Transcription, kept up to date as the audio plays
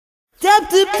Step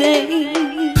to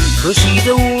pain. But she's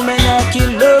a woman I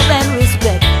can love and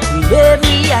respect in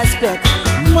every aspect.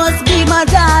 Must be my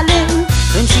darling.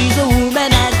 And she's a woman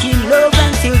I can love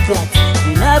until death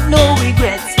and have no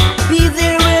regrets. Be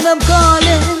there when I'm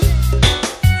calling.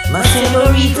 My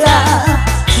señorita,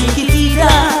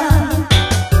 chiquitita,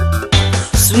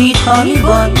 sweet honey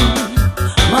bun,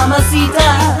 mamacita,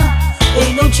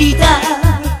 ain't no cheetah.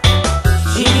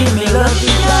 She give me love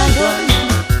in London.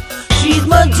 She's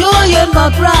my joy and my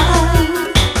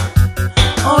pride.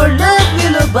 Our love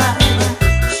will abide.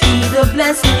 She's a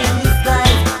blessing in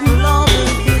disguise. Will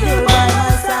always be there by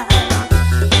my side.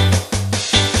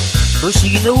 But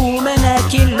she's a woman I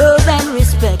can love and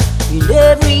respect in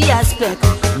every aspect.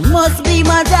 Must be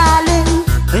my darling.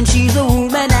 And she's a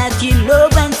woman I can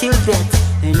love until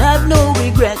death and have no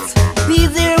regrets. Be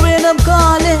there when I'm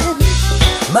calling.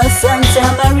 My Santa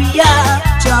Maria,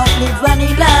 chocolate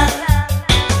vanilla,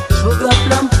 sugar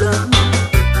plum plum,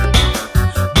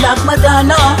 Black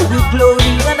Madonna with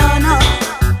glory and honor.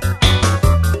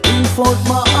 Bring forth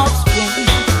my offspring.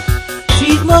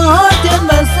 She's my heart and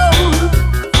my soul,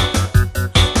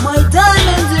 my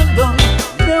diamonds and gold.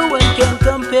 No one can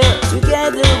compare.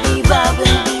 Together we vibe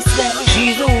and we step.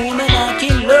 She's a woman I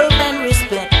can love and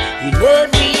respect in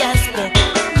every aspect.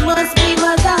 Must be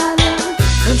my darling.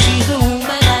 And she's a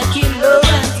woman I can love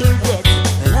until death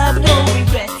and have no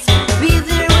regrets. Be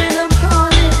there when I'm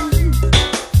calling.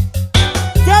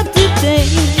 Step to pain.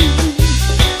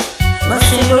 My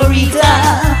señorita,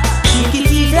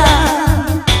 chiquitita,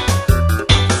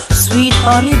 sweet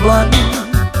honey bun,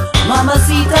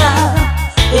 mamacita,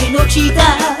 ain't no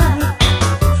cheetah.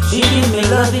 She give me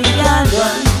love in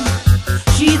London.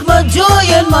 She's my joy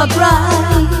and my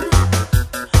pride.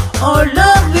 Our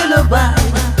love will abide.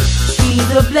 She's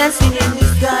a blessing in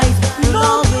disguise. Will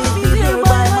always be there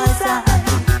by my side.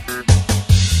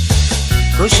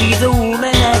 Cause she's a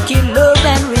woman I can love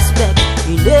and respect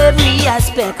in every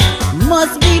aspect.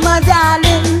 Must be my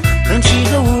darling. And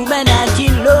she's a woman I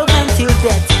can love until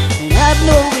death and have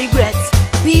no regrets.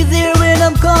 Be there when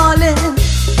I'm calling.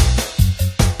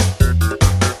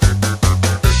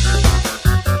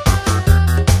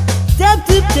 Step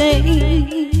to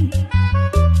pain.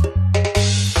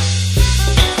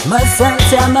 My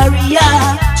Santa Maria,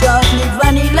 chocolate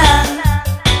vanilla,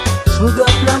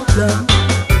 sugar plum plum,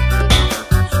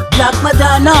 Black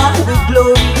Madonna with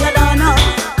glory and honor.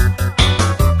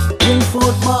 Bring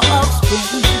forth my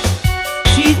offspring.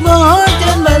 She's my heart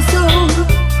and my soul,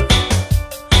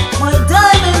 my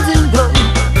diamonds and gold.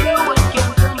 No one can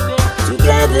compare.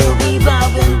 Together we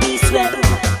vow and we swear.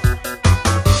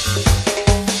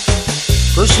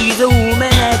 Cause she's a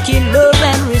woman I can love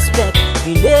and respect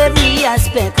in every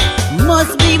aspect.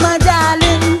 Must be my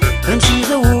darling. And she's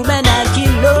a woman I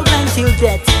can love until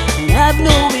death and have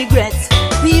no regrets.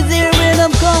 Be there when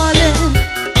I'm calling.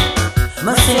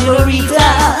 My señorita,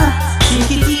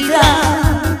 chiquitita,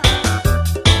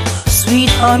 sweet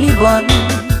honey bun,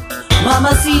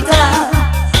 mamacita,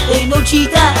 ain't no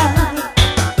cheetah.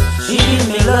 She give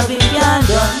me love in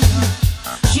London.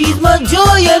 She's my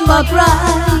joy and my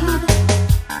pride.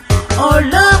 Our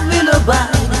love will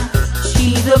abide.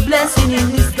 She's a blessing in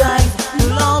disguise.